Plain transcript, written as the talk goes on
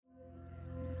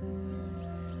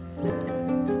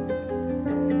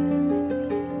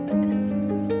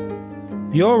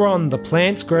You're on the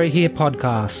Plants Grow Here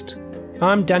podcast.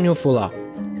 I'm Daniel Fuller.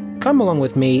 Come along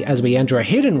with me as we enter a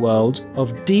hidden world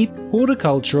of deep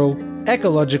horticultural,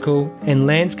 ecological, and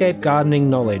landscape gardening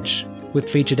knowledge with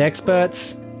featured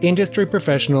experts, industry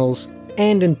professionals,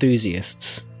 and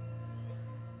enthusiasts.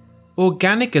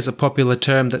 Organic is a popular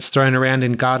term that's thrown around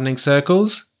in gardening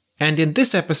circles, and in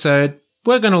this episode,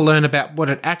 we're going to learn about what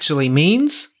it actually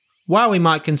means, why we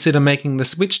might consider making the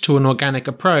switch to an organic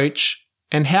approach,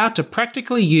 and how to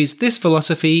practically use this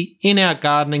philosophy in our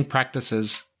gardening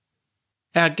practices.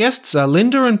 Our guests are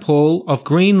Linda and Paul of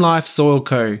Green Life Soil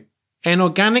Co., an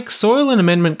organic soil and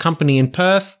amendment company in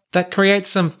Perth that creates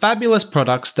some fabulous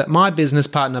products that my business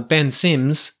partner Ben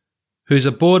Sims, who's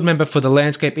a board member for the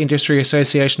Landscape Industry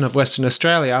Association of Western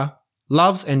Australia,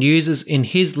 loves and uses in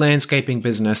his landscaping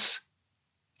business.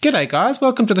 G'day guys,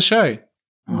 welcome to the show.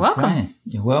 Welcome. Okay,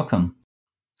 you're welcome.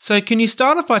 So can you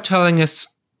start off by telling us,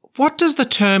 what does the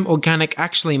term organic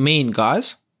actually mean,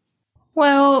 guys?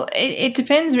 Well, it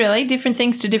depends really, different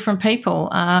things to different people.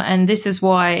 And this is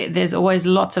why there's always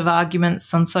lots of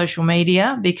arguments on social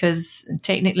media, because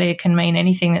technically it can mean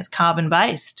anything that's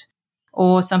carbon-based.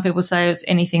 Or some people say it's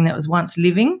anything that was once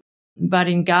living. But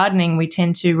in gardening, we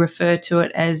tend to refer to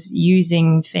it as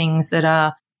using things that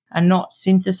are not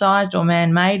synthesized or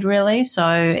man-made really. So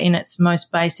in its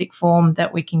most basic form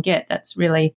that we can get, that's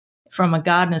really, from a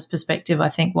gardener's perspective, I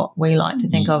think what we like to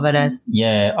think of it as.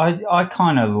 Yeah, I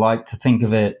kind of like to think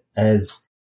of it as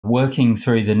working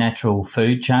through the natural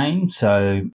food chain.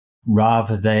 So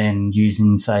rather than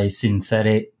using, say,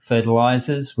 synthetic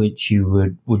fertilizers, which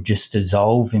you would just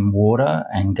dissolve in water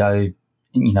and go,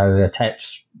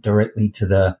 attach directly to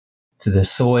the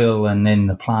soil, and then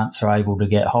the plants are able to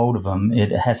get hold of them,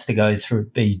 it has to go through,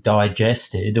 be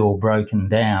digested or broken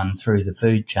down through the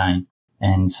food chain.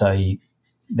 And so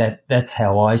that's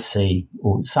how I see,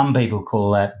 or some people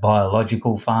call that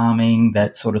biological farming,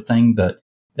 that sort of thing, but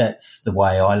that's the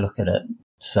way I look at it.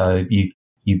 So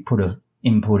you put an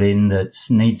input in that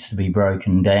needs to be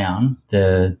broken down.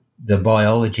 The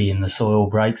biology in the soil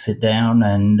breaks it down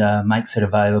and makes it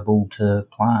available to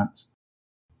plants.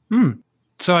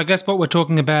 So I guess what we're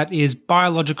talking about is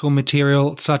biological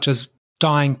material such as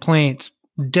dying plants,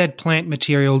 dead plant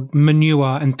material,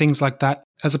 manure and things like that,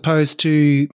 as opposed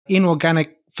to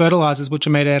inorganic fertilizers which are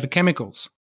made out of chemicals.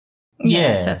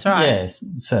 Yes, that's right. Yes,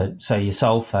 so your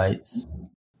sulfates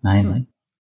mainly.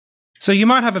 So you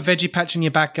might have a veggie patch in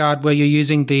your backyard where you're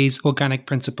using these organic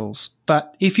principles.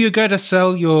 But if you go to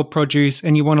sell your produce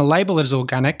and you want to label it as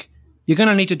organic, you're going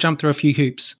to need to jump through a few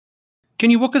hoops. Can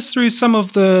you walk us through some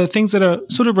of the things that are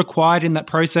sort of required in that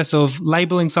process of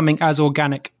labeling something as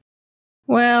organic?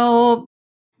 Well,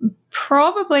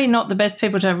 probably not the best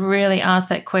people to really ask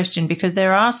that question, because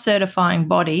there are certifying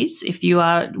bodies. If you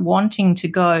are wanting to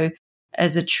go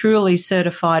as a truly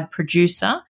certified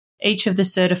producer, each of the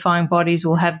certifying bodies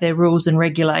will have their rules and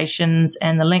regulations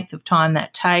and the length of time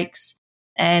that takes.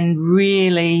 And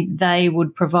really, they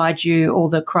would provide you all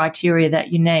the criteria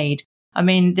that you need. I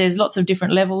mean, there's lots of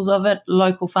different levels of it.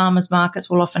 Local farmers markets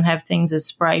will often have things as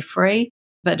spray-free.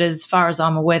 But as far as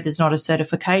I'm aware, there's not a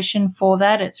certification for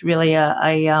that. It's really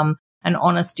an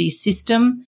honesty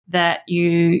system that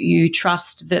you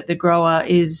trust that the grower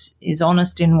is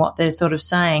honest in what they're sort of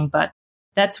saying. But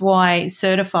that's why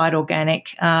certified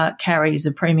organic carries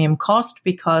a premium cost,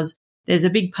 because there's a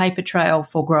big paper trail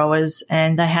for growers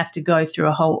and they have to go through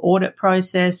a whole audit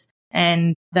process,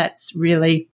 and that's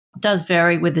really does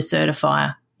vary with the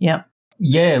certifier. Yep.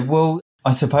 Yeah, well,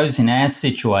 I suppose in our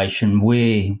situation,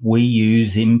 we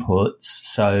use inputs,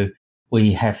 so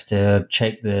we have to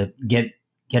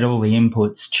get all the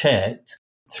inputs checked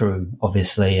through,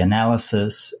 obviously,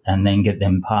 analysis, and then get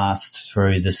them passed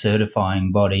through the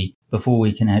certifying body before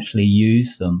we can actually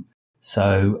use them.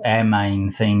 So our main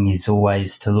thing is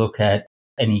always to look at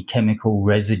any chemical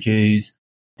residues.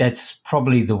 That's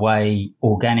probably the way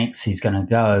organics is going to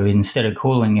go. Instead of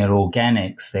calling it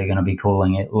organics, they're going to be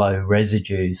calling it low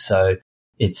residue. So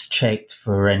it's checked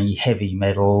for any heavy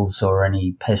metals or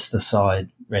any pesticide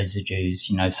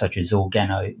residues, such as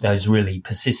those really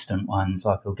persistent ones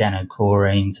like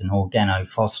organochlorines and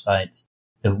organophosphates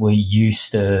that we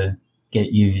used to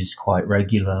get used quite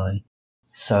regularly.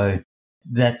 So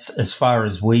that's, as far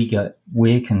as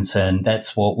we're concerned,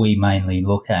 that's what we mainly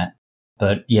look at.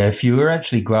 But yeah, if you were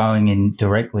actually growing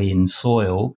directly in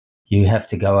soil, you have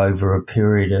to go over a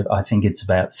period of, I think it's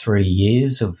about 3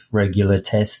 years of regular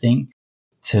testing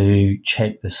to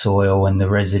check the soil and the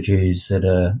residues that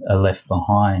are left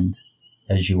behind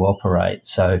as you operate.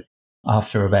 So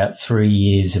after about 3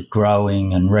 years of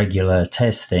growing and regular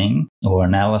testing or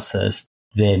analysis,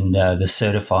 then the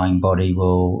certifying body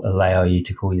will allow you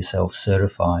to call yourself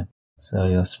certified.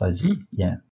 So I suppose,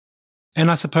 yeah. And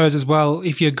I suppose as well,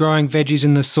 if you're growing veggies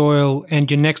in the soil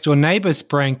and your next door neighbour's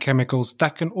spraying chemicals,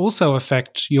 that can also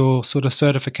affect your sort of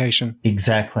certification.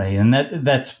 Exactly. And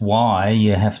that's why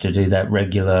you have to do that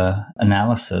regular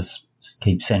analysis.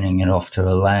 Keep sending it off to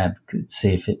a lab to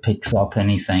see if it picks up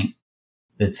anything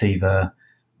that's either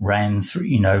ran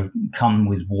through, come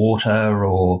with water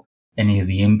or any of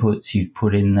the inputs you've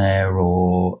put in there,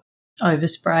 or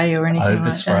overspray or anything like that.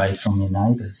 Overspray from your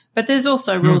neighbours. But there's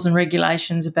also rules and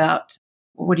regulations about,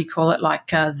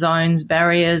 like zones,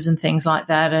 barriers and things like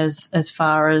that, as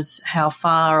far as how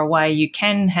far away you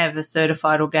can have a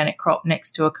certified organic crop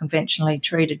next to a conventionally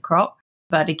treated crop.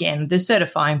 But again, the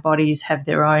certifying bodies have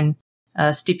their own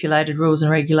stipulated rules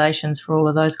and regulations for all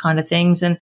of those kind of things.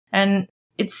 And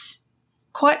it's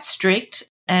quite strict.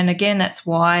 And again, that's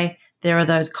why there are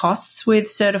those costs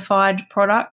with certified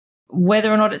product.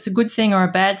 Whether or not it's a good thing or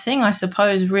a bad thing, I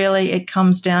suppose really it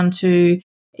comes down to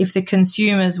if the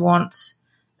consumers want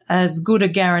as good a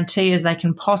guarantee as they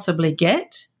can possibly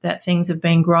get that things have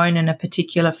been grown in a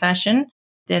particular fashion,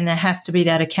 then there has to be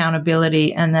that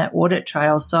accountability and that audit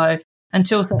trail. So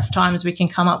until such time as we can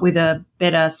come up with a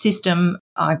better system,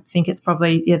 I think it's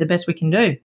probably the best we can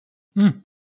do.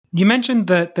 You mentioned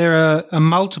that there are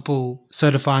multiple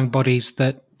certifying bodies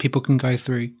that people can go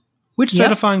through. Which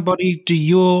certifying body do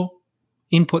your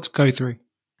inputs go through?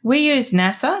 We use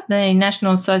NASA, the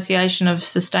National Association of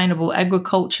Sustainable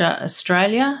Agriculture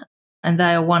Australia, and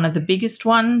they are one of the biggest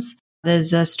ones.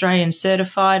 There's Australian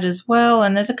Certified as well,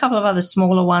 and there's a couple of other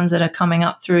smaller ones that are coming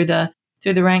up through the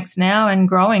ranks now and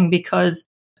growing, because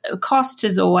cost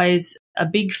is always a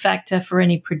big factor for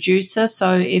any producer.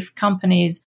 So if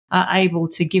companies are able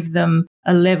to give them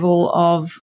a level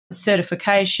of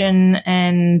certification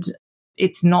and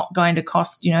it's not going to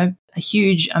cost, a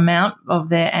huge amount of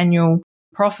their annual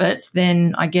profits,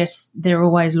 then I guess they're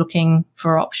always looking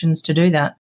for options to do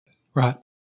that. Right.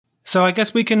 So I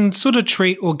guess we can sort of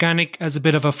treat organic as a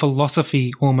bit of a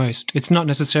philosophy almost. It's not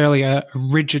necessarily a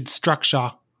rigid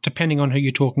structure, depending on who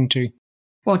you're talking to.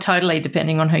 Well, totally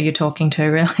depending on who you're talking to,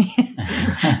 really.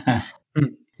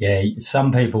 Yeah,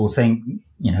 some people think,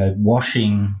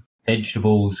 washing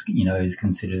vegetables, is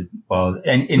considered, well,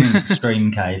 and in an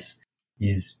extreme case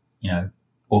is,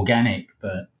 organic,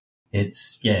 but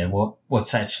it's,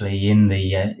 what's actually in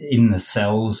the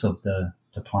cells of the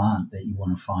plant that you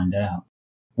want to find out.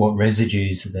 What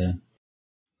residues are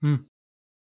there.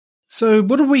 So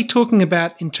what are we talking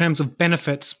about in terms of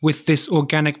benefits with this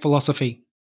organic philosophy?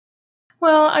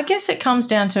 Well, I guess it comes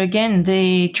down to, again,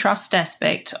 the trust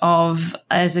aspect of,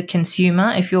 as a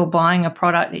consumer, if you're buying a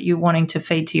product that you're wanting to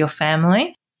feed to your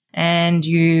family and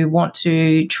you want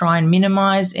to try and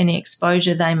minimize any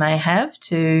exposure they may have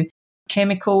to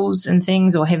chemicals and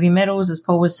things or heavy metals, as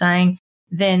Paul was saying,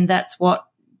 then that's what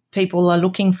people are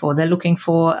looking for. They're looking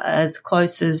for as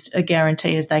close as a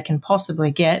guarantee as they can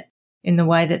possibly get in the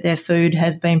way that their food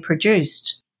has been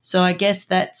produced. So I guess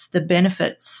that's the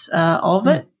benefits of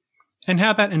it. And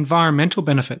how about environmental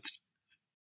benefits?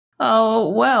 Oh,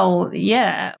 well,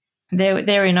 yeah.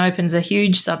 Therein opens a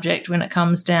huge subject when it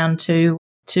comes down to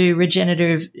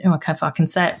regenerative. Okay, if I can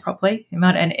say it properly, you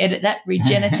might edit that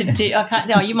regenerative. I can't.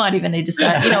 No, you might even need to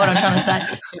say it. You know what I'm trying to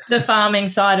say. The farming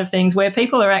side of things, where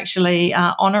people are actually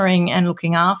honouring and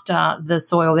looking after the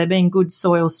soil. They're being good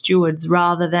soil stewards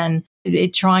rather than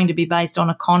it trying to be based on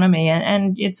economy.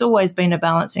 And it's always been a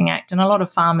balancing act. And a lot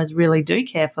of farmers really do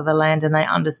care for the land and they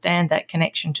understand that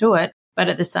connection to it. But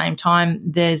at the same time,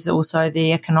 there's also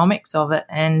the economics of it.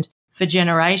 And for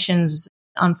generations,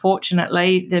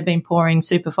 unfortunately, they've been pouring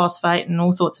superphosphate and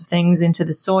all sorts of things into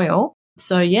the soil.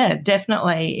 So, yeah,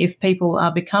 definitely, if people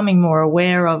are becoming more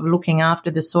aware of looking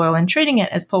after the soil and treating it,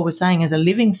 as Paul was saying, as a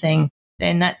living thing,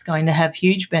 then that's going to have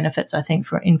huge benefits, I think,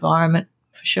 for environment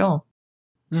for sure.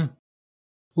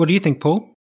 What do you think, Paul?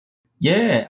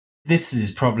 Yeah, this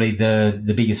is probably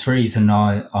the biggest reason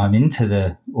I'm into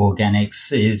the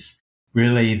organics is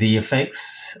really the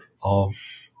effects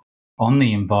on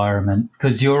the environment,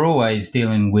 because you're always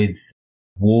dealing with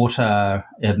water,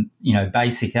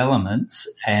 basic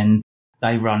elements, and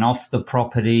they run off the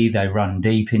property, they run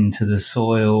deep into the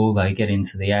soil, they get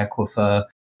into the aquifer.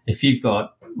 If you've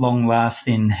got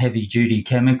long-lasting heavy-duty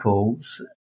chemicals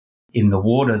in the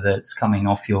water that's coming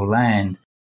off your land,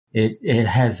 it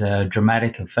has a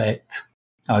dramatic effect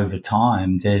over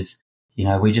time. There's,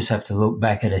 we just have to look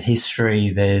back at a history.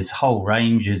 There's whole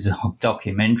ranges of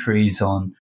documentaries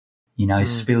on,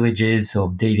 spillages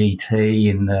of DDT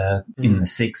in the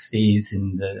 60s,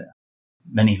 in the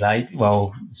many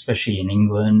especially in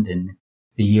England and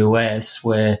the US,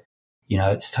 where,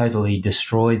 it's totally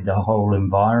destroyed the whole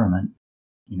environment.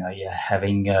 You're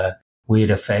having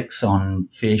weird effects on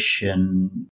fish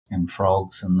and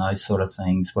frogs and those sort of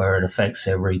things where it affects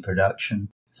their reproduction.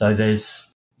 So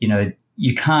there's,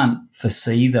 you can't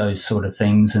foresee those sort of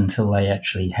things until they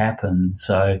actually happen.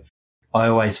 So I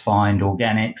always find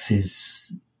organics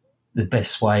is the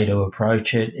best way to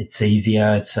approach it. It's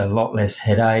easier. It's a lot less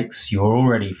headaches. You're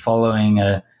already following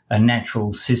a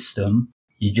natural system.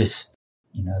 You just,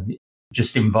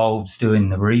 just involves doing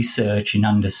the research and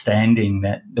understanding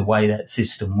that the way that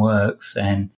system works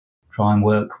and try and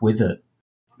work with it,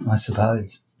 I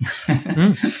suppose.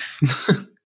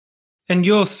 And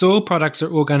your soil products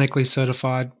are organically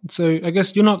certified. So I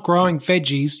guess you're not growing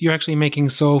veggies, you're actually making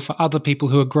soil for other people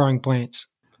who are growing plants.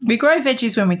 We grow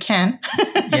veggies when we can.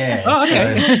 Yeah. Oh,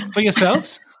 okay. So, for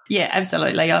yourselves? Yeah,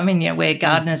 absolutely. I mean, we're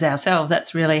gardeners ourselves.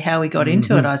 That's really how we got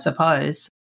into it, I suppose.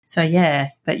 So, yeah.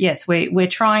 But, yes, we're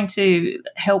trying to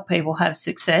help people have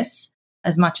success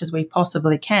as much as we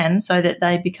possibly can so that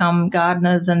they become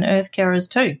gardeners and earth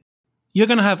carers too. You're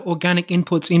going to have organic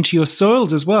inputs into your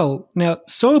soils as well. Now,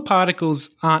 soil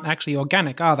particles aren't actually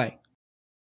organic, are they?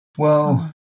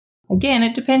 well, Again,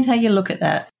 it depends how you look at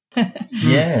that.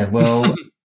 yeah,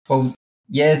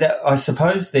 I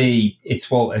suppose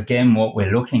what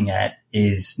we're looking at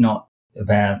is not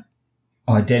about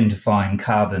identifying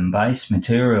carbon-based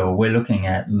material. We're looking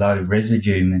at low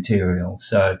residue material.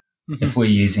 So if we're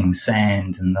using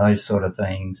sand and those sort of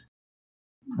things,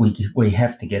 we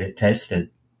have to get it tested.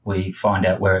 We find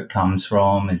out where it comes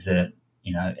from. Is it,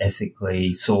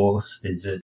 ethically sourced? Is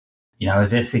it,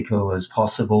 as ethical as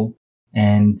possible?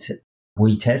 And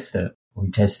we test it. We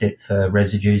test it for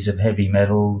residues of heavy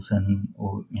metals and,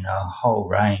 a whole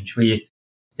range.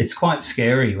 It's quite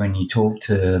scary when you talk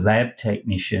to lab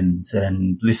technicians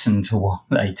and listen to what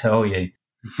they tell you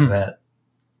about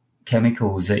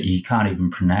chemicals that you can't even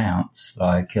pronounce.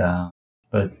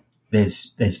 But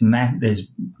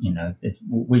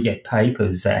we get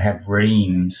papers that have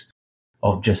reams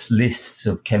of just lists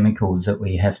of chemicals that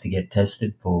we have to get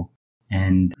tested for.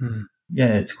 And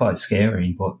it's quite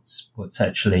scary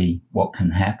what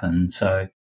can happen. So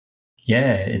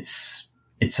it's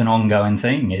an ongoing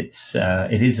thing. It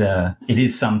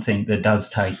is something that does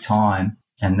take time,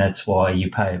 and that's why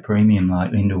you pay a premium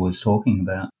like Linda was talking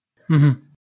about. Mm-hmm.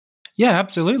 Yeah,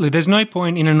 absolutely. There's no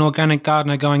point in an organic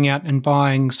gardener going out and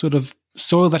buying sort of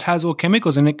soil that has all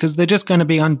chemicals in it because they're just going to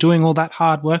be undoing all that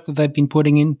hard work that they've been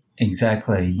putting in.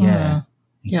 Exactly, yeah,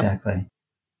 exactly. Yep.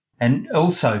 And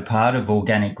also part of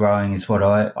organic growing is what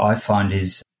I find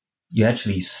is you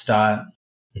actually start,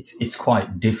 it's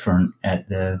quite different at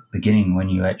the beginning when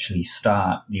you actually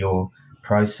start your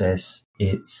process.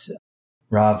 It's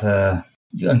rather,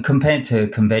 compared to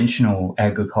conventional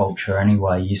agriculture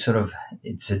anyway,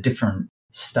 it's a different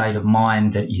state of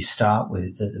mind that you start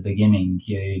with at the beginning.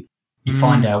 You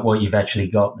find out what you've actually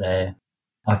got there.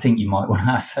 I think you might want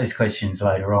to ask those questions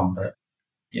later on, but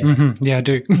yeah. Mm-hmm. Yeah, I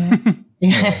do.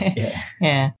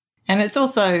 Yeah. And it's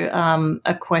also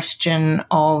a question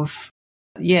of,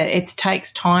 it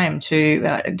takes time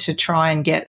to try and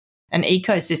get an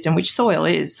ecosystem, which soil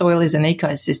is. Soil is an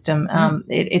ecosystem.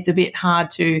 It's a bit hard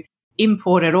to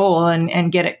import it all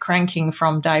and get it cranking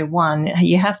from day one.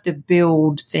 You have to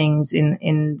build things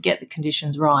in get the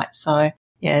conditions right. So,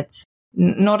 it's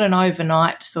not an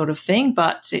overnight sort of thing,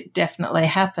 but it definitely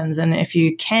happens. And if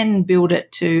you can build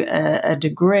it to a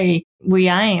degree, we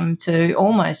aim to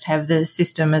almost have the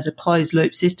system as a closed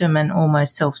loop system and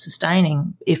almost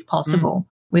self-sustaining if possible,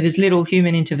 with as little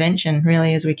human intervention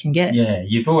really as we can get. Yeah,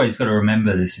 you've always got to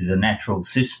remember this is a natural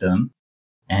system.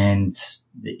 And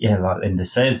like Linda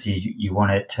says, you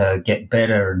want it to get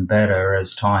better and better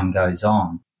as time goes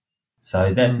on.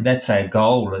 So that's our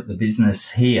goal at the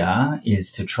business here,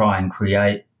 is to try and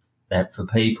create that for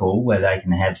people where they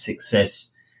can have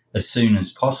success as soon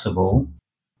as possible,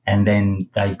 and then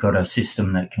they've got a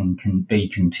system that can be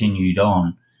continued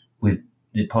on with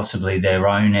possibly their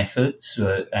own efforts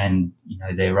and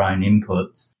their own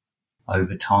inputs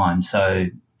over time. So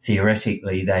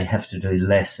theoretically, they have to do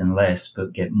less and less,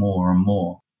 but get more and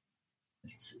more.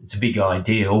 It's a big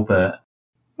ideal, but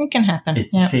it can happen.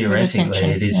 Theoretically,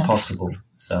 it is possible.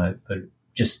 So, but it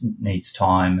just needs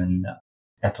time and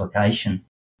application.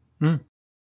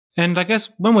 And I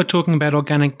guess when we're talking about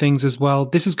organic things as well,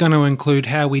 this is going to include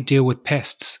how we deal with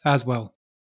pests as well.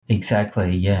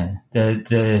 Exactly. Yeah.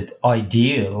 The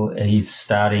ideal is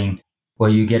starting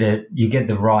where you get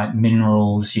the right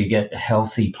minerals, you get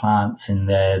healthy plants in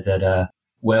there that are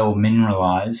well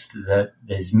mineralized, that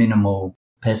there's minimal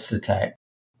pest attack.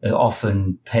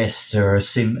 Often pests are a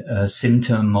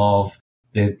symptom of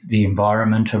the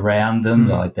environment around them,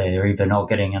 like they're either not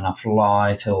getting enough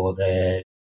light or they're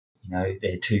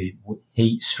too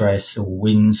heat stressed or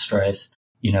wind stressed,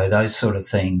 those sort of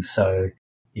things. So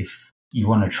if you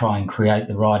want to try and create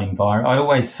the right environment, I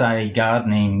always say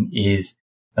gardening is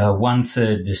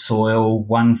 1/3 the soil,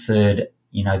 1/3,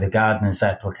 the gardener's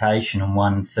application, and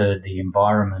 1/3 the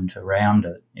environment around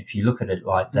it. If you look at it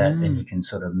like that, then you can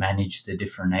sort of manage the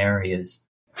different areas.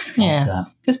 Yeah,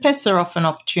 because pests are often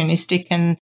opportunistic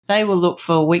and they will look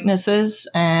for weaknesses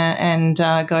and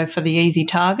go for the easy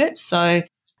targets. So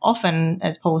often,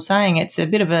 as Paul's saying, it's a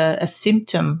bit of a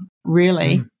symptom,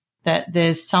 really, that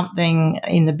there's something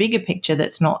in the bigger picture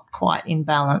that's not quite in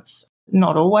balance.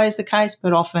 Not always the case,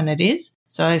 but often it is.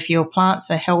 So if your plants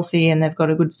are healthy and they've got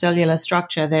a good cellular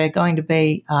structure, they're going to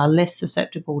be less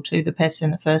susceptible to the pests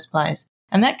in the first place.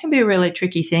 And that can be a really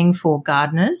tricky thing for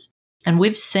gardeners. And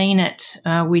we've seen it.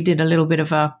 We did a little bit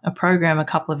of a program a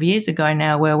couple of years ago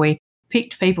now where we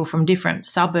picked people from different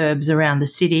suburbs around the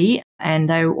city, and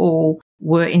they all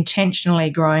were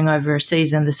intentionally growing over a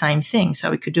season the same thing.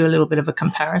 So we could do a little bit of a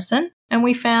comparison. And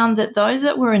we found that those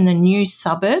that were in the new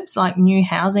suburbs, like new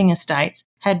housing estates,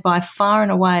 had by far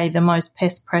and away the most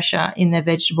pest pressure in their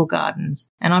vegetable gardens.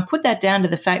 And I put that down to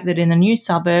the fact that in the new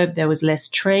suburb there was less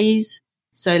trees,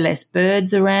 so less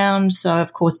birds around. So,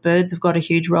 of course, birds have got a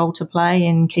huge role to play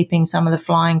in keeping some of the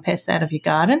flying pests out of your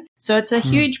garden. So it's a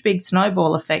huge, big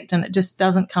snowball effect, and it just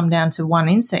doesn't come down to one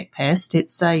insect pest.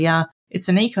 It's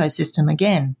an ecosystem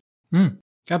again.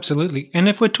 Absolutely. And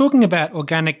if we're talking about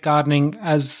organic gardening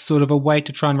as sort of a way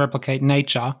to try and replicate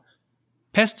nature,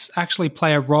 pests actually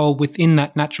play a role within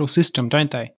that natural system,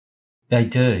 don't they? They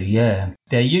do, yeah.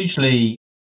 They're usually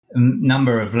a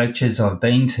number of lectures I've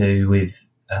been to with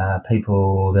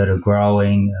people that are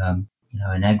growing,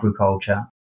 in agriculture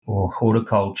or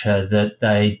horticulture, that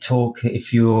they talk,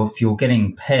 if you're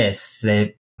getting pests,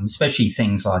 especially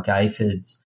things like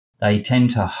aphids, they tend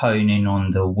to hone in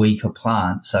on the weaker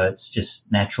plants. So it's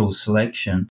just natural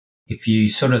selection. If you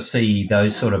sort of see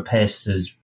those sort of pests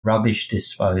as rubbish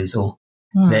disposal,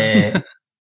 they're,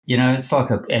 it's like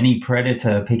any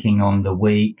predator picking on the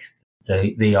weak,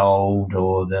 the old,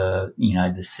 or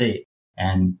the sick.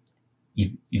 And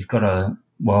you've got to,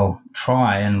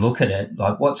 try and look at it,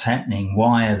 like what's happening?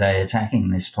 Why are they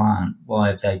attacking this plant? Why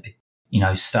have they,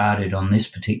 started on this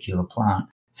particular plant?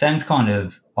 Sounds kind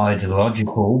of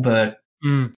ideological, but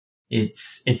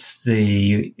it's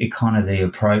kind of the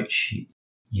approach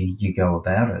you go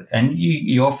about it. And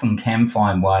you often can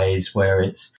find ways where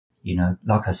it's,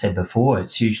 like I said before,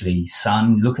 it's usually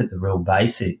sun. Look at the real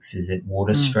basics. Is it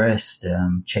water stressed?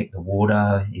 Check the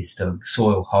water. Is the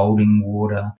soil holding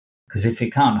water? Because if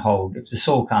the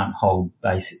soil can't hold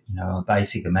a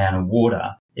basic amount of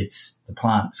water, the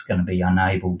plant's going to be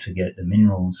unable to get the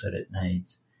minerals that it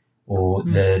needs, or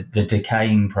the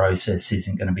decaying process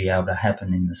isn't going to be able to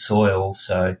happen in the soil.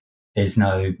 So there's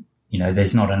not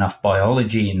enough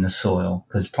biology in the soil,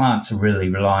 because plants are really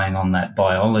relying on that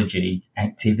biology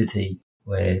activity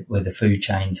where the food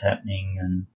chain's happening,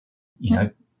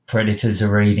 and, predators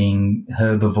are eating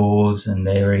herbivores and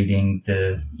they're eating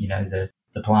the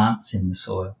plants in the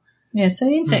soil. Yeah, so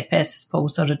insect pests, as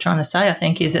Paul's sort of trying to say, I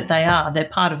think, is that they're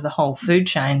part of the whole food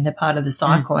chain. They're part of the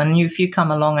cycle. And if you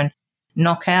come along and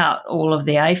knock out all of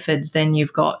the aphids, then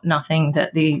you've got nothing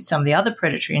that some of the other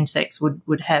predatory insects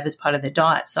would have as part of their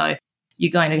diet. So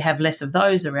you're going to have less of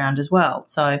those around as well.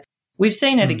 So we've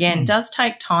seen it again. It does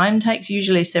take time, takes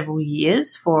usually several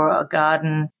years for a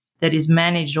garden that is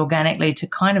managed organically to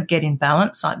kind of get in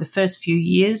balance. Like the first few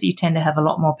years, you tend to have a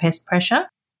lot more pest pressure.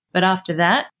 But after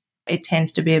that, it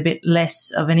tends to be a bit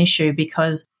less of an issue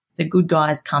because the good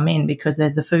guys come in because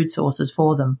there's the food sources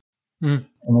for them. And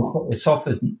it's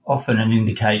often an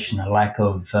indication of lack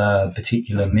of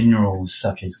particular minerals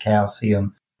such as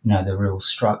calcium, the real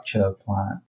structure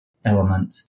plant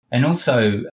elements. And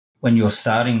also, when you're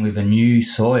starting with a new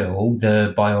soil,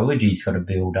 the biology's got to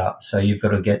build up. So you've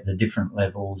got to get the different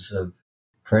levels of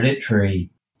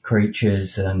predatory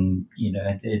creatures, and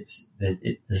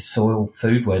the soil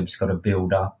food web's got to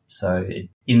build up. So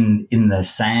in the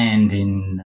sand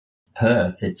in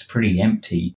Perth, it's pretty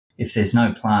empty. If there's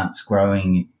no plants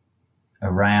growing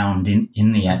around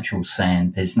in the actual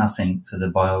sand, there's nothing for the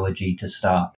biology to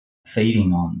start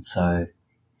feeding on. So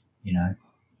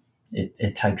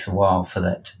it takes a while for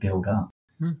that to build up.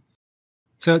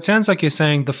 So it sounds like you're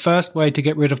saying the first way to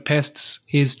get rid of pests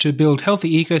is to build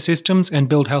healthy ecosystems and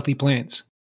build healthy plants.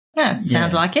 Yeah,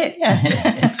 sounds like it,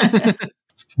 yeah.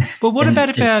 But what about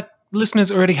if our listeners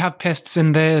already have pests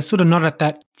and they're sort of not at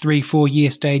that 3-4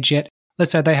 year stage yet?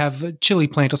 Let's say they have a chili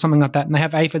plant or something like that and they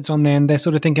have aphids on there and they're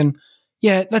sort of thinking,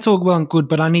 yeah, that's all well and good,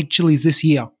 but I need chilies this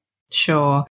year.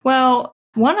 Sure. Well,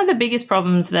 one of the biggest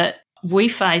problems that we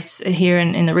face here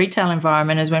in the retail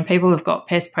environment is when people have got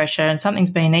pest pressure and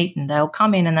something's been eaten, they'll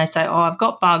come in and they say, I've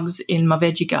got bugs in my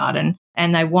veggie garden,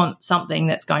 and they want something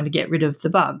that's going to get rid of the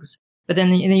bugs. But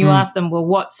then you ask them, well,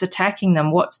 what's attacking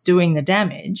them? What's doing the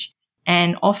damage?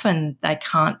 And often they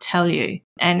can't tell you.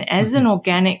 And as an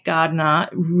organic gardener,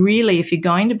 really, if you're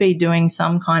going to be doing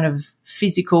some kind of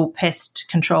physical pest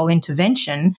control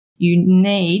intervention, you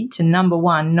need to, number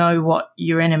one, know what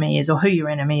your enemy is or who your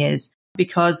enemy is,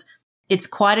 because it's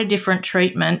quite a different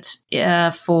treatment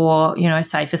for,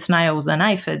 say, for snails and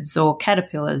aphids or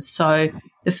caterpillars. So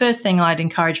the first thing I'd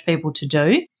encourage people to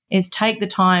do is take the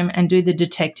time and do the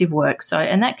detective work. So,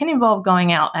 and that can involve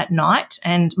going out at night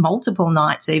and multiple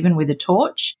nights, even with a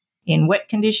torch, in wet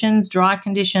conditions, dry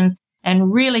conditions,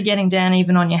 and really getting down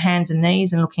even on your hands and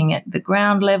knees and looking at the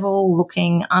ground level,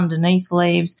 looking underneath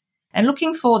leaves and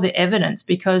looking for the evidence,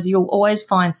 because you'll always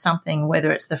find something,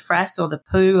 whether it's the frass or the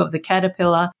poo of the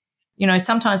caterpillar.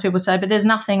 Sometimes people say, but there's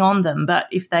nothing on them. But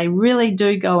if they really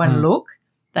do go and look,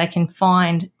 they can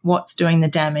find what's doing the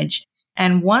damage.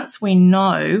 And once we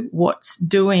know what's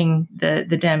doing the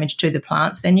damage to the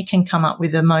plants, then you can come up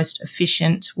with the most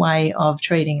efficient way of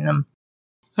treating them.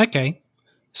 Okay.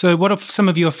 So what are some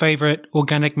of your favourite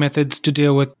organic methods to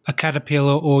deal with a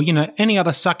caterpillar or, any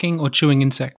other sucking or chewing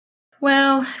insect?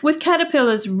 Well, with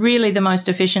caterpillars, really the most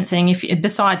efficient thing,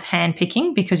 besides hand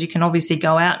picking, because you can obviously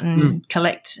go out and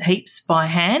collect heaps by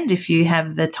hand if you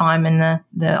have the time and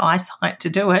the eyesight to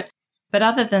do it. But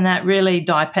other than that, really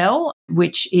dipel,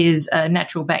 which is a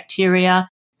natural bacteria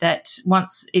that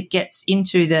once it gets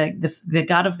into the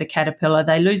gut of the caterpillar,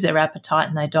 they lose their appetite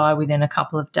and they die within a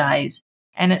couple of days.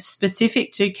 And it's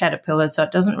specific to caterpillars, so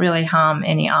it doesn't really harm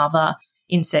any other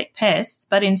insect pests.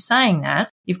 But in saying that,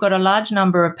 you've got a large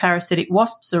number of parasitic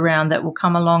wasps around that will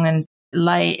come along and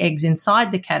lay eggs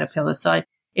inside the caterpillar. So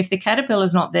if the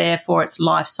caterpillar's not there for its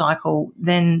life cycle,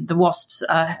 then the wasps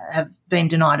have been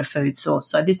denied a food source.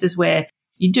 So this is where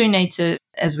you do need to,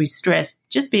 as we stressed,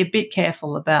 just be a bit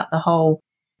careful about the whole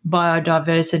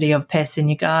biodiversity of pests in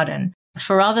your garden.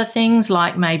 For other things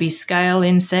like maybe scale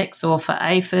insects or for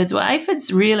aphids, well,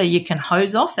 aphids really you can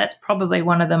hose off. That's probably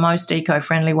one of the most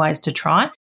eco-friendly ways to try,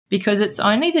 because it's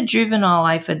only the juvenile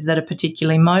aphids that are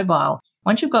particularly mobile.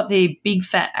 Once you've got the big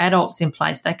fat adults in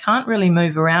place, they can't really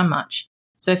move around much.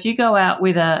 So if you go out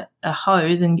with a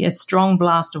hose and get a strong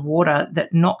blast of water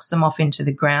that knocks them off into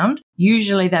the ground,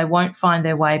 usually they won't find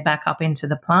their way back up into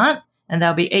the plant and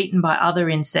they'll be eaten by other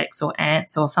insects or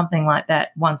ants or something like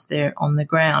that once they're on the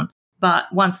ground.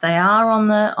 But once they are on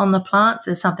the plants,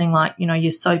 there's something like, your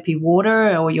soapy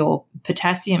water or your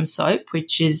potassium soap,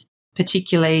 which is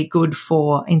particularly good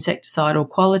for insecticidal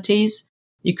qualities.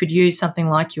 You could use something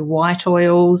like your white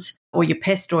oils or your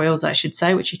pest oils, I should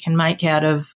say, which you can make out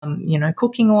of,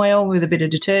 cooking oil with a bit of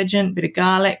detergent, a bit of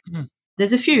garlic.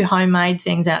 There's a few homemade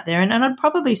things out there. And I'd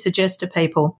probably suggest to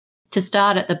people to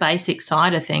start at the basic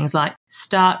side of things, like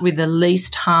start with the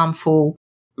least harmful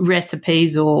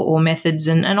recipes or methods.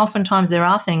 And oftentimes there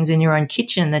are things in your own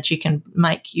kitchen that you can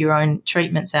make your own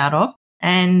treatments out of.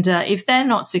 And if they're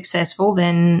not successful,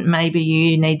 then maybe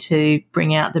you need to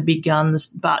bring out the big guns,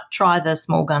 but try the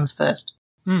small guns first.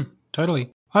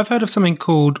 Totally. I've heard of something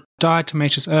called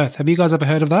diatomaceous earth. Have you guys ever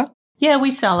heard of that? Yeah,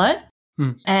 we sell it.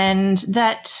 And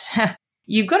that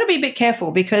you've got to be a bit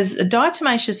careful, because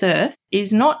diatomaceous earth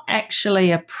is not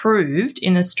actually approved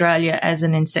in Australia as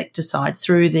an insecticide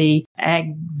through the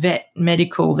Ag Vet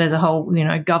Medical. There's a whole,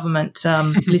 government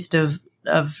list of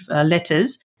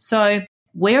letters. So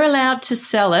we're allowed to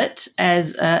sell it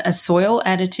as a soil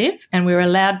additive, and we're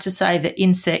allowed to say that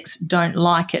insects don't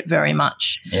like it very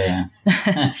much. Yeah.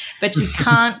 But you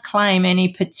can't claim any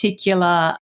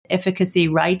particular efficacy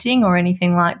rating or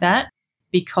anything like that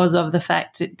because of the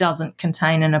fact it doesn't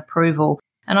contain an approval.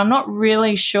 And I'm not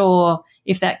really sure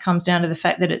if that comes down to the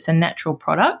fact that it's a natural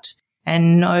product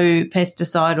and no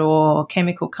pesticide or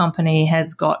chemical company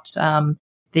has got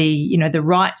the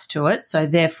rights to it. So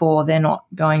therefore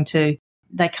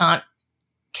they can't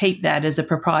keep that as a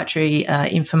proprietary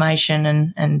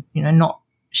information and not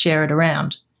share it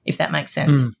around, if that makes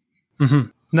sense.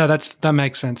 No, that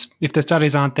makes sense. If the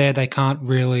studies aren't there, they can't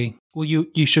really. Well,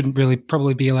 you shouldn't really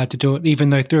probably be allowed to do it, even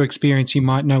though through experience you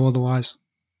might know otherwise.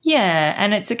 Yeah,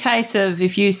 and it's a case of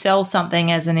if you sell something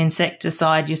as an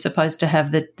insecticide, you're supposed to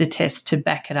have the test to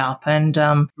back it up. And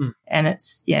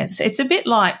it's a bit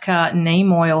like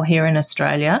neem oil here in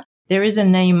Australia. There is a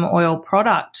neem oil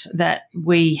product that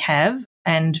we have,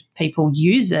 and people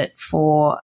use it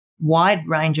for wide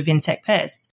range of insect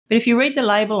pests. But if you read the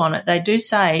label on it, they do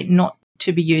say not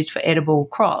to be used for edible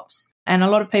crops. And a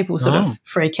lot of people sort of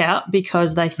freak out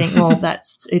because they think, well,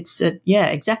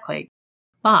 exactly.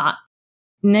 But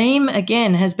neem,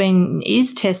 again,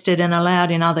 is tested and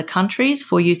allowed in other countries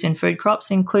for use in food crops,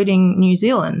 including New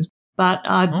Zealand. But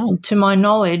to my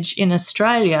knowledge, in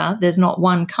Australia, there's not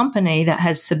one company that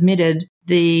has submitted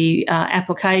the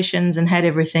applications and had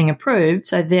everything approved.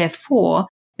 So therefore,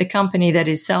 the company that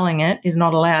is selling it is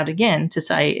not allowed again to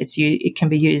say it can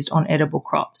be used on edible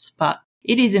crops. But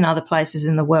it is in other places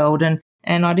in the world.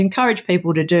 And I'd encourage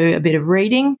people to do a bit of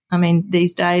reading. I mean,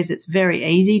 these days it's very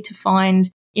easy to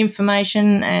find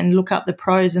information and look up the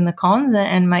pros and the cons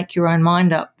and make your own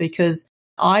mind up, because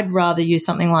I'd rather use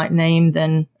something like neem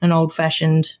than an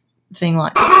old-fashioned thing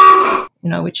like,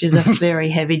 which is a very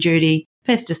heavy-duty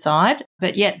pesticide,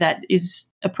 but yet that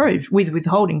is approved with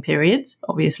withholding periods,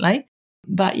 obviously.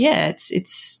 But yeah,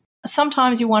 it's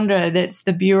sometimes you wonder that's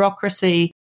the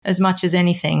bureaucracy as much as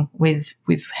anything with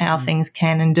how things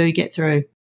can and do get through.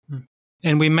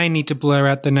 And we may need to blur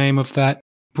out the name of that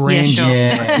brand.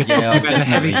 Yeah, I'll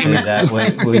definitely do that.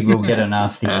 We will get a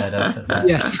nasty letter for that.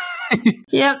 Yes.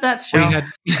 Yeah, that's sure.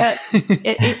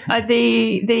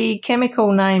 The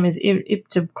chemical name is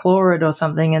iptochlorid or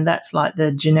something, and that's like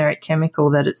the generic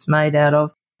chemical that it's made out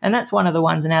of. And that's one of the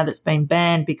ones now that's been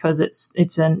banned because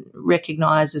it's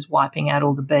recognised as wiping out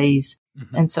all the bees.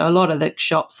 Mm-hmm. And so a lot of the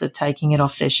shops are taking it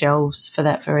off their shelves for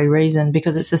that very reason,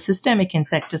 because it's a systemic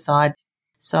insecticide.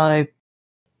 So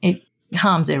it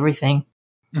harms everything.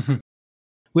 Mm-hmm.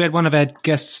 We had one of our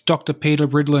guests, Dr. Peter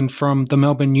Bridland from the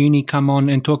Melbourne Uni, come on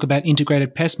and talk about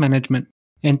integrated pest management.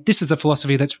 And this is a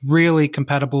philosophy that's really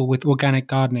compatible with organic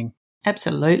gardening.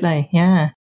 Absolutely, yeah.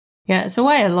 Yeah, it's the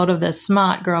way a lot of the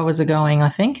smart growers are going, I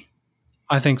think.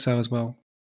 I think so as well.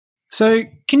 So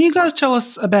can you guys tell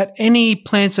us about any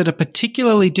plants that are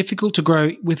particularly difficult to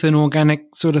grow with an organic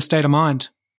sort of state of mind?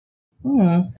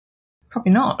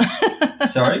 Probably not.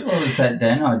 Sorry, what was that,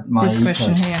 Dan? This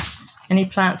question here. Any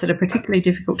plants that are particularly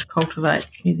difficult to cultivate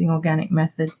using organic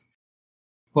methods?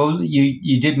 Well,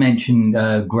 you did mention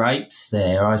grapes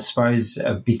there. I suppose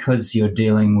because you're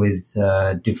dealing with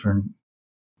different,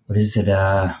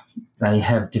 they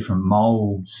have different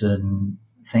molds and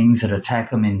things that attack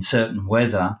them in certain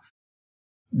weather.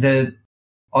 I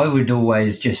would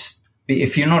always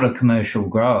if you're not a commercial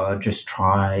grower, just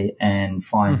try and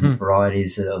find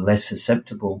varieties that are less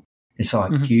susceptible. It's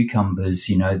like cucumbers,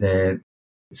 they're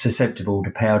susceptible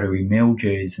to powdery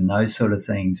mildews and those sort of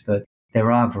things, but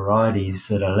there are varieties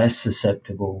that are less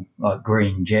susceptible, like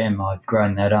green gem. I've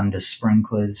grown that under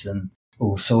sprinklers and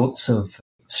all sorts of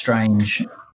strange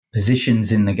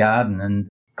positions in the garden and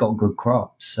got good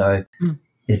crops. So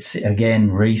it's,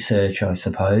 again, research, I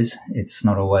suppose. It's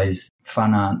not always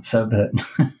fun answer, but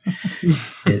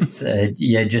it's,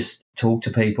 just talk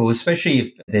to people, especially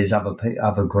if there's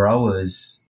other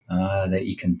growers that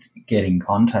you can get in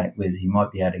contact with. You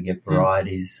might be able to get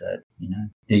varieties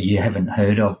that you haven't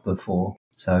heard of before.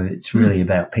 So it's really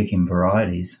about picking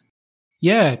varieties.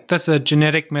 Yeah, that's a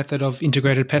genetic method of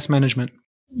integrated pest management.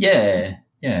 Yeah,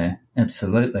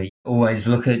 absolutely. Always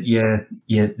look at the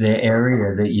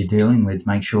area that you're dealing with.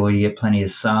 Make sure you get plenty of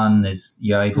sun.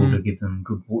 You're able to give them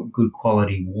good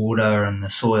quality water, and the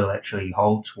soil actually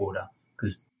holds water,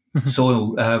 because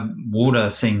soil water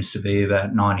seems to be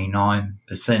about 99%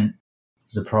 of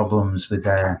the problems with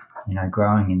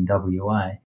growing in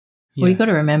WA. Well, you've got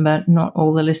to remember, not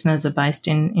all the listeners are based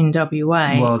in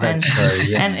WA. Well, that's true,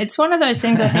 yeah. And it's one of those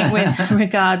things, I think, with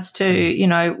regards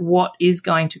to, what is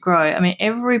going to grow. I mean,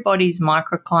 everybody's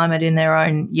microclimate in their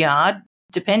own yard,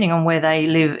 depending on where they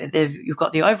live, you've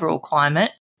got the overall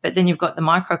climate, but then you've got the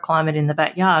microclimate in the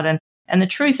backyard. And the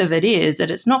truth of it is that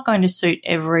it's not going to suit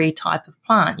every type of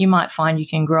plant. You might find you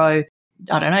can grow,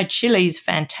 chilies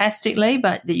fantastically,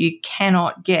 but that you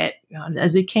cannot get a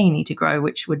zucchini to grow,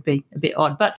 which would be a bit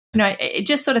odd. But, it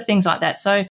just sort of things like that.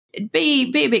 So be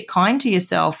a bit kind to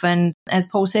yourself. And as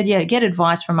Paul said, get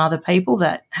advice from other people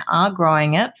that are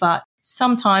growing it. But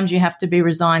sometimes you have to be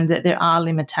resigned that there are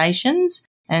limitations.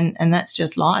 And that's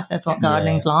just life. That's what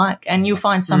gardening's like. And you'll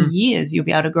find some years you'll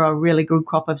be able to grow a really good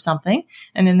crop of something,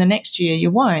 and then the next year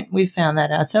you won't. We've found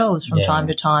that ourselves from time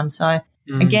to time. So,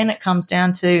 again, it comes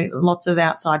down to lots of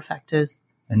outside factors.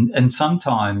 And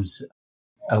sometimes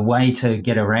a way to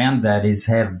get around that is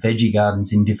have veggie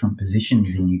gardens in different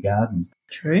positions in your garden.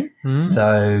 True.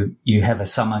 So you have a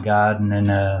summer garden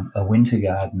and a winter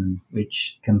garden,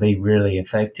 which can be really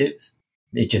effective.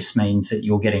 It just means that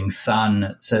you're getting sun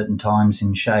at certain times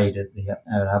and shade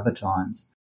at other times.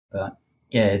 But,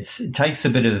 it takes a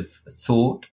bit of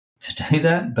thought to do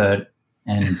that,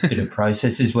 and a bit of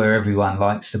processes where everyone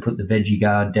likes to put the veggie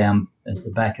garden down at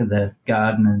the back of the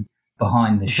garden and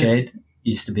behind the shed.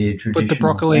 used to be a traditional Put the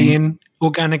broccoli thing. in,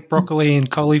 organic broccoli and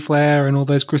cauliflower and all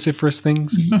those cruciferous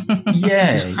things.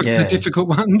 Yeah. The difficult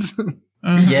ones.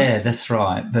 Yeah, that's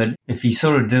right. But if you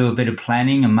sort of do a bit of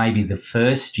planning, and maybe the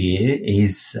first year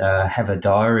is have a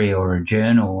diary or a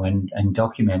journal and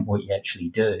document what you actually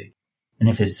do. And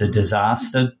if it's a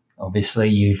disaster, obviously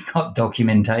you've got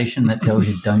documentation that tells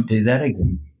you don't do that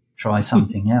again. Try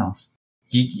something else.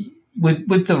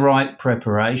 With the right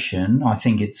preparation, I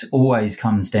think it's always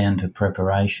comes down to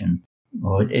preparation.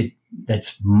 Or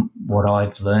that's what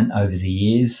I've learned over the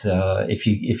years. If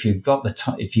you've got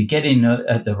if you get in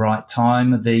at the right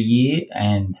time of the year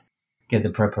and get the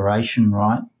preparation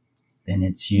right, then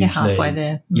it's usually you're halfway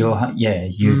there.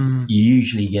 You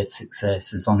usually get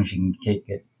success as long as you can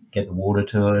get the water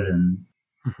to it and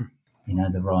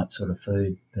the right sort of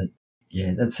food. But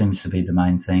yeah, that seems to be the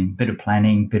main thing: bit of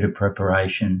planning, bit of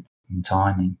preparation, and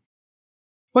timing.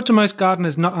 What do most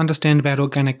gardeners not understand about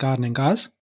organic gardening, guys?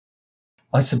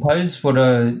 I suppose what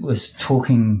I was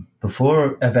talking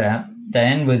before about,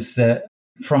 Dan, was that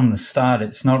from the start,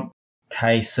 it's not a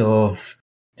case of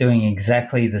doing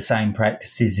exactly the same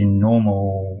practices in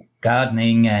normal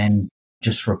gardening and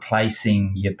just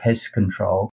replacing your pest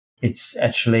control. It's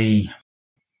actually,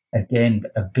 again,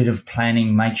 a bit of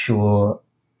planning. Make sure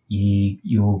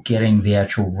you're getting the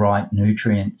actual right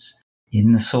nutrients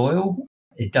in the soil.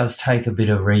 It does take a bit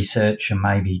of research and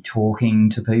maybe talking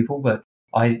to people, but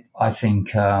I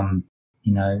think,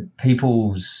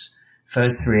 people's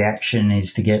first reaction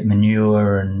is to get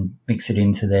manure and mix it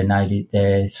into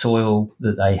their soil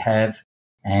that they have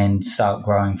and start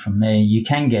growing from there. You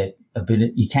can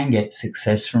get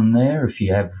success from there if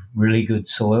you have really good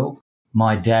soil.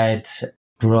 My dad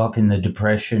grew up in the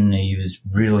Depression. He was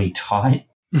really tight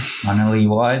money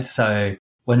wise. So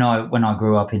when I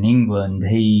grew up in England,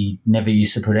 he never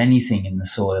used to put anything in the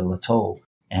soil at all.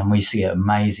 And we used to get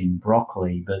amazing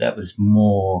broccoli, but that was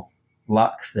more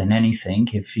luck than anything.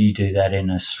 If you do that in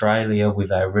Australia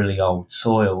with our really old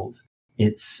soils,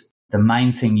 it's the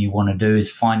main thing you want to do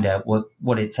is find out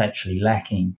what it's actually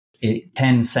lacking. It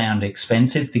can sound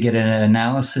expensive to get an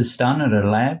analysis done at a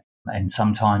lab, and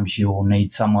sometimes you'll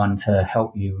need someone to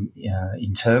help you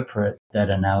interpret that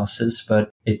analysis, but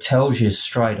it tells you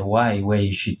straight away where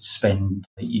you should spend,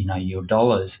 your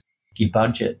dollars, your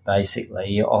budget,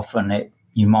 basically. Often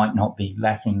you might not be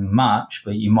lacking much,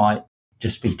 but you might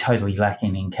just be totally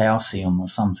lacking in calcium or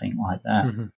something like that.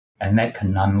 Mm-hmm. And that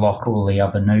can unlock all the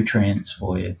other nutrients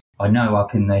for you. I know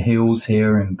up in the hills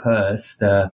here in Perth,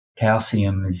 the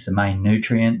calcium is the main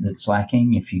nutrient that's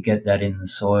lacking. If you get that in the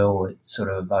soil, it sort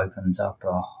of opens up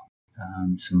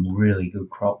some really good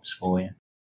crops for you.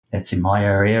 That's in my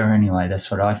area anyway. That's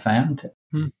what I found.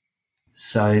 Mm.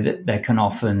 So that can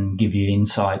often give you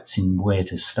insights in where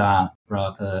to start,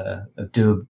 rather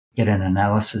get an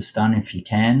analysis done if you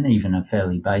can, even a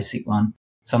fairly basic one.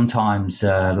 Sometimes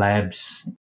labs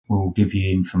will give you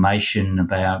information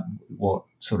about what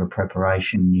sort of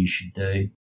preparation you should do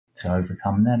to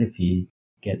overcome that if you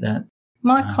get that.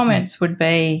 My comments would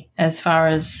be, as far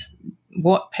as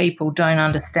what people don't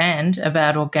understand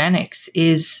about organics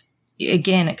is,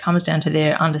 again, it comes down to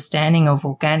their understanding of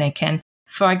organic. And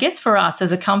for us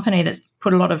as a company that's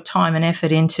put a lot of time and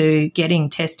effort into getting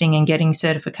testing and getting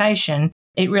certification,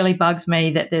 it really bugs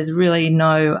me that there's really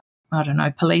no,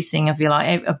 policing, if you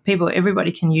like, of people.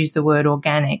 Everybody can use the word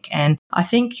organic. And I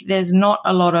think there's not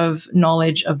a lot of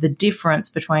knowledge of the difference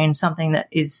between something that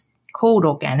is called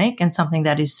organic and something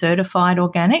that is certified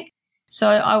organic. So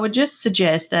I would just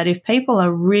suggest that if people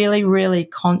are really, really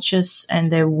conscious and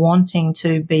they're wanting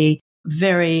to be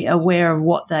very aware of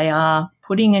what they are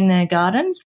putting in their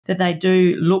gardens, that they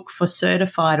do look for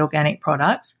certified organic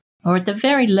products, or at the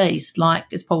very least, like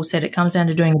as Paul said, it comes down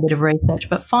to doing a bit of research,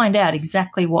 but find out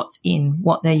exactly what's in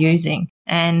what they're using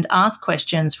and ask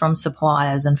questions from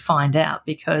suppliers and find out,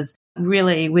 because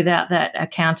really without that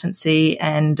accountancy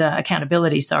and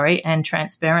accountability, and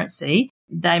transparency,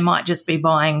 they might just be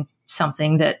buying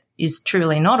something that is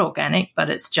truly not organic, but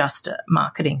it's just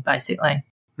marketing, basically.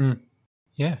 Mm.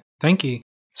 Yeah, thank you.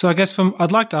 So I guess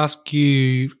I'd like to ask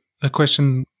you a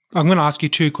question. I'm going to ask you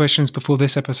two questions before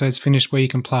this episode's finished where you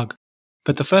can plug.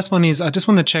 But the first one is, I just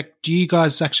want to check, do you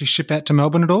guys actually ship out to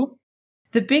Melbourne at all?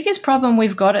 The biggest problem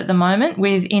we've got at the moment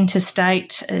with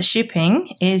interstate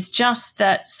shipping is just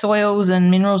that soils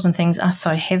and minerals and things are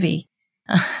so heavy.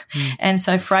 And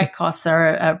so freight costs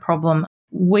are a problem.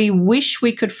 We wish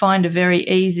we could find a very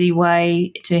easy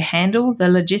way to handle the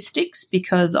logistics,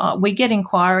 because we get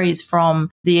inquiries from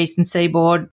the Eastern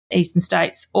Seaboard, Eastern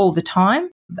States all the time,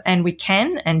 and we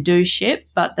can and do ship,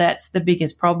 but that's the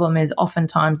biggest problem, is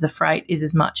oftentimes the freight is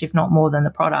as much, if not more, than the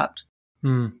product.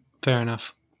 Fair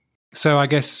enough. So I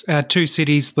guess our two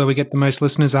cities where we get the most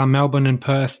listeners are Melbourne and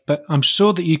Perth, but I'm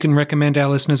sure that you can recommend our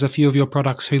listeners a few of your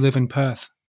products who live in Perth.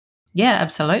 Yeah,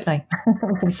 absolutely.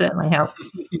 We can certainly help.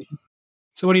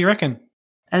 So what do you reckon?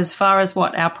 As far as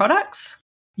what, our products?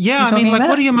 Yeah, I mean, like,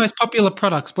 what are your most popular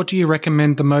products? What do you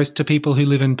recommend the most to people who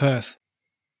live in Perth?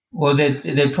 Well,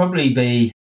 there'd probably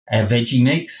be our veggie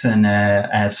mix and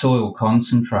our soil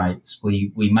concentrates.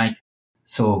 We make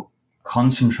soil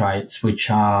concentrates which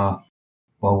are,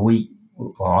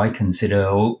 I consider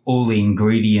all the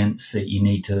ingredients that you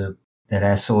need that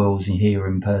our soils here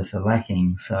in Perth are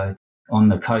lacking. So on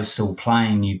the coastal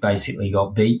plain, you basically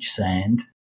got beach sand.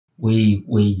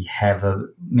 We have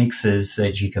mixes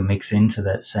that you can mix into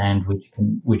that sand,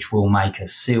 which will make a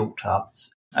silt up,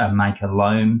 make a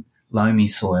loamy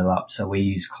soil up. So we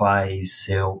use clays,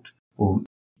 silt,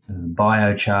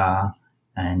 biochar,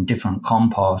 and different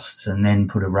composts, and then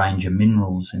put a range of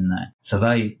minerals in there. So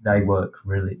they've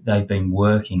been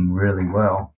working really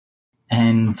well.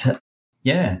 And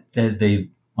they'd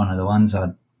be one of the ones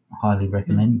I'd highly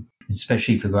recommend,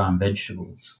 especially for growing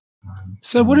vegetables.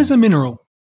 So what is a mineral?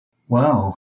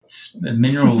 Well,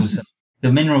 minerals,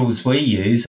 the minerals we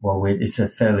use, it's a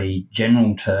fairly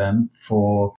general term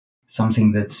for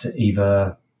something that's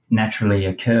either naturally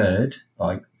occurred,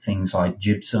 like things like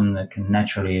gypsum that can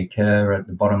naturally occur at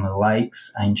the bottom of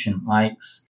lakes, ancient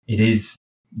lakes. It is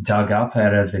dug up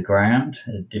out of the ground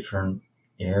at different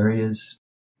areas.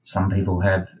 Some people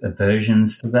have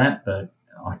aversions to that, but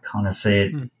I kind of see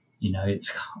it,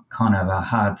 it's kind of a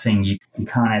hard thing. You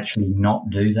can't actually not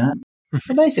do that.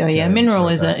 Well, basically, a mineral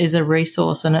is a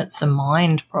resource, and it's a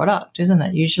mined product, isn't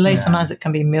it? Usually, sometimes it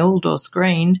can be milled or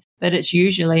screened, but it's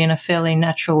usually in a fairly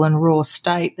natural and raw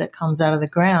state that comes out of the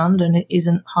ground, and it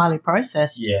isn't highly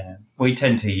processed. Yeah, we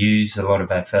tend to use a lot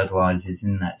of our fertilizers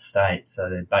in that state, so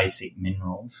they're basic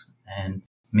minerals, and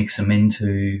mix them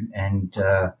into and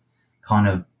kind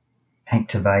of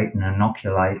activate and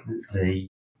inoculate the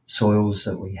soils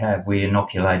that we have. We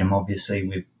inoculate them obviously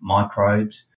with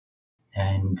microbes.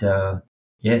 And,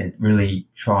 really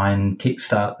try and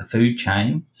kickstart the food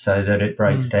chain so that it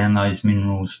breaks down those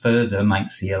minerals further,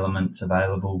 makes the elements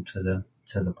available to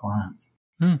the plants.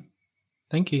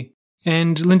 Thank you.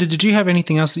 And Linda, did you have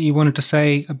anything else that you wanted to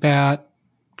say about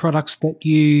products that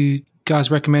you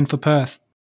guys recommend for Perth?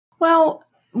 Well,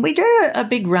 we do a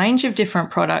big range of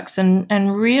different products,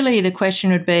 and really the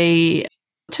question would be,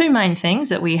 two main things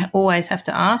that we always have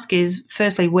to ask is,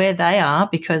 firstly, where they are,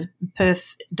 because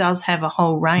Perth does have a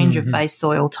whole range of base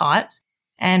soil types,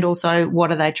 and also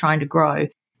what are they trying to grow,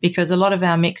 because a lot of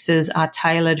our mixes are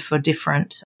tailored for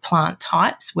different plant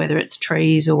types, whether it's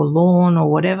trees or lawn or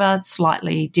whatever,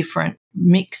 slightly different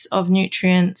mix of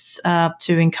nutrients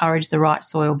to encourage the right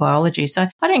soil biology. So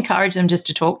I'd encourage them just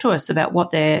to talk to us about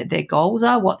what their goals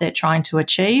are, what they're trying to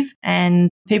achieve, and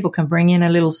people can bring in a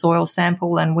little soil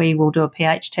sample and we will do a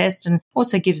pH test, and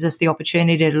also gives us the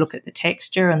opportunity to look at the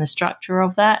texture and the structure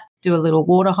of that, do a little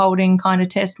water holding kind of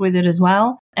test with it as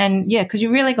well. And because you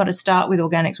really got to start with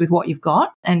organics with what you've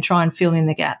got and try and fill in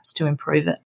the gaps to improve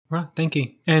it. Right, thank you.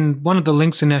 And one of the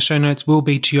links in our show notes will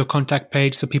be to your contact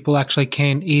page, so people actually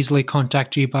can easily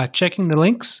contact you by checking the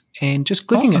links and just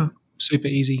clicking it. Super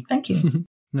easy. Thank you.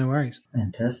 No worries.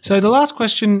 Fantastic. So the last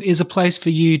question is a place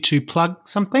for you to plug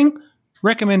something,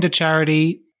 recommend a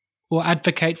charity, or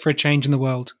advocate for a change in the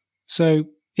world. So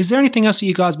is there anything else that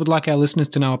you guys would like our listeners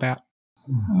to know about?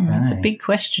 That's a big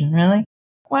question, really.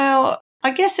 Well,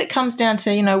 I guess it comes down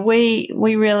to, we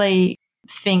really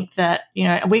think that,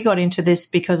 we got into this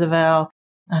because of I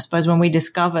suppose when we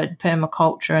discovered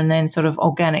permaculture and then sort of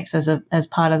organics as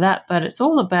part of that. But it's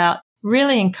all about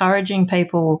really encouraging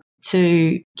people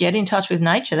to get in touch with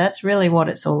nature. That's really what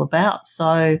it's all about.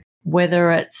 So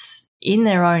whether it's in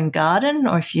their own garden,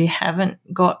 or if you haven't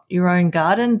got your own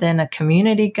garden, then a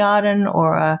community garden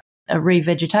or a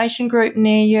revegetation group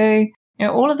near you.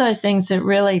 All of those things that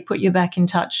really put you back in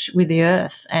touch with the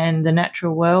earth and the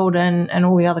natural world and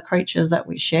all the other creatures that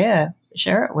we share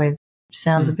it with.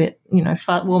 Sounds a bit,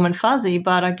 warm and fuzzy,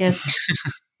 but I guess,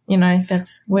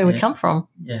 that's where we come from.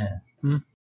 Yeah.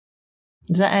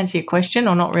 Does that answer your question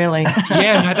or not really?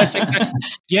 That's exactly.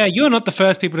 Yeah, you're not the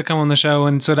first people to come on the show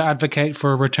and sort of advocate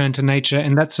for a return to nature,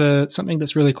 and that's something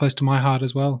that's really close to my heart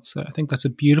as well. So I think that's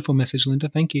a beautiful message, Linda.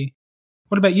 Thank you.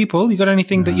 What about you, Paul? You got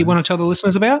anything that you want to tell the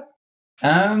listeners about?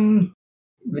 No,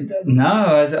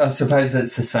 I suppose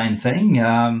it's the same thing.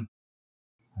 I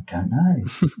don't know,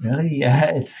 really.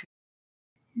 It's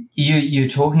you're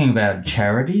talking about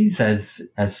charities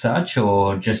as such,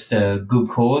 or just good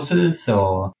causes,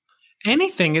 or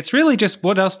anything. It's really just,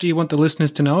 what else do you want the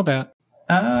listeners to know about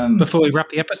before we wrap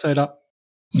the episode up?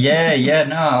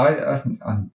 No,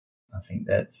 I think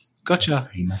that's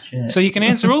pretty much it. So you can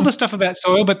answer all the stuff about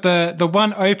soil, but the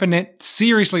one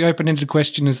seriously open-ended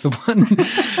question is the one.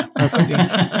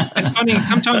 It's funny.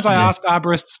 Sometimes I ask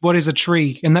arborists, what is a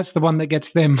tree? And that's the one that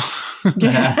gets them.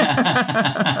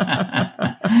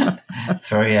 That's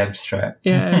very abstract.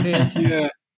 Yeah, it is. Yeah.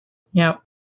 Yep.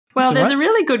 Well, there's a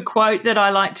really good quote that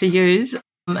I like to use,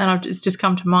 and it's just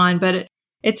come to mind, but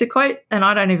it's a quote, and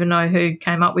I don't even know who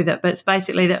came up with it, but it's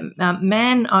basically that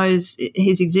man owes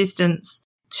his existence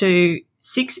to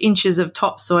 6 inches of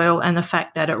topsoil and the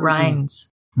fact that it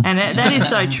rains. And that is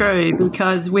so true,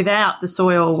 because without the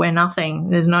soil, we're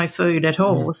nothing. There's no food at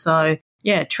all. So,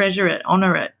 yeah, treasure it,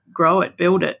 honour it, grow it,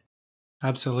 build it.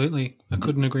 Absolutely. I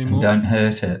couldn't agree more. Don't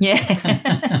hurt it. Yeah.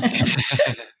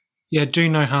 Yeah, do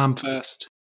no harm first.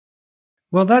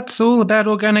 Well, that's all about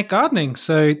organic gardening.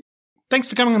 So thanks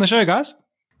for coming on the show, guys.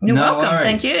 You're welcome.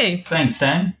 Worries. Thank you. Thanks,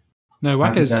 Dan. No Hope it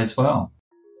whackers. goes well.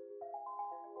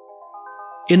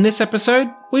 In this episode,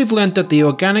 we've learnt that the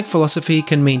organic philosophy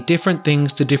can mean different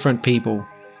things to different people,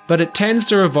 but it tends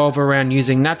to revolve around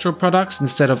using natural products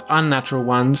instead of unnatural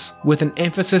ones, with an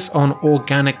emphasis on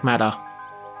organic matter.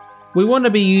 We want to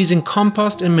be using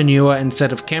compost and manure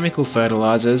instead of chemical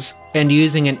fertilisers, and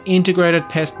using an integrated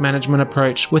pest management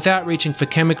approach without reaching for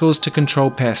chemicals to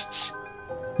control pests.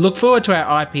 Look forward to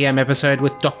our IPM episode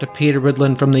with Dr. Peter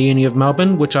Ridland from the Uni of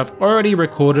Melbourne, which I've already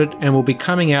recorded and will be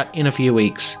coming out in a few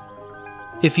weeks.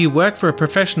 If you work for a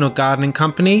professional gardening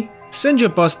company, send your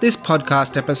boss this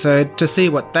podcast episode to see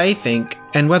what they think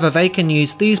and whether they can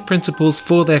use these principles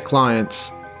for their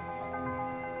clients.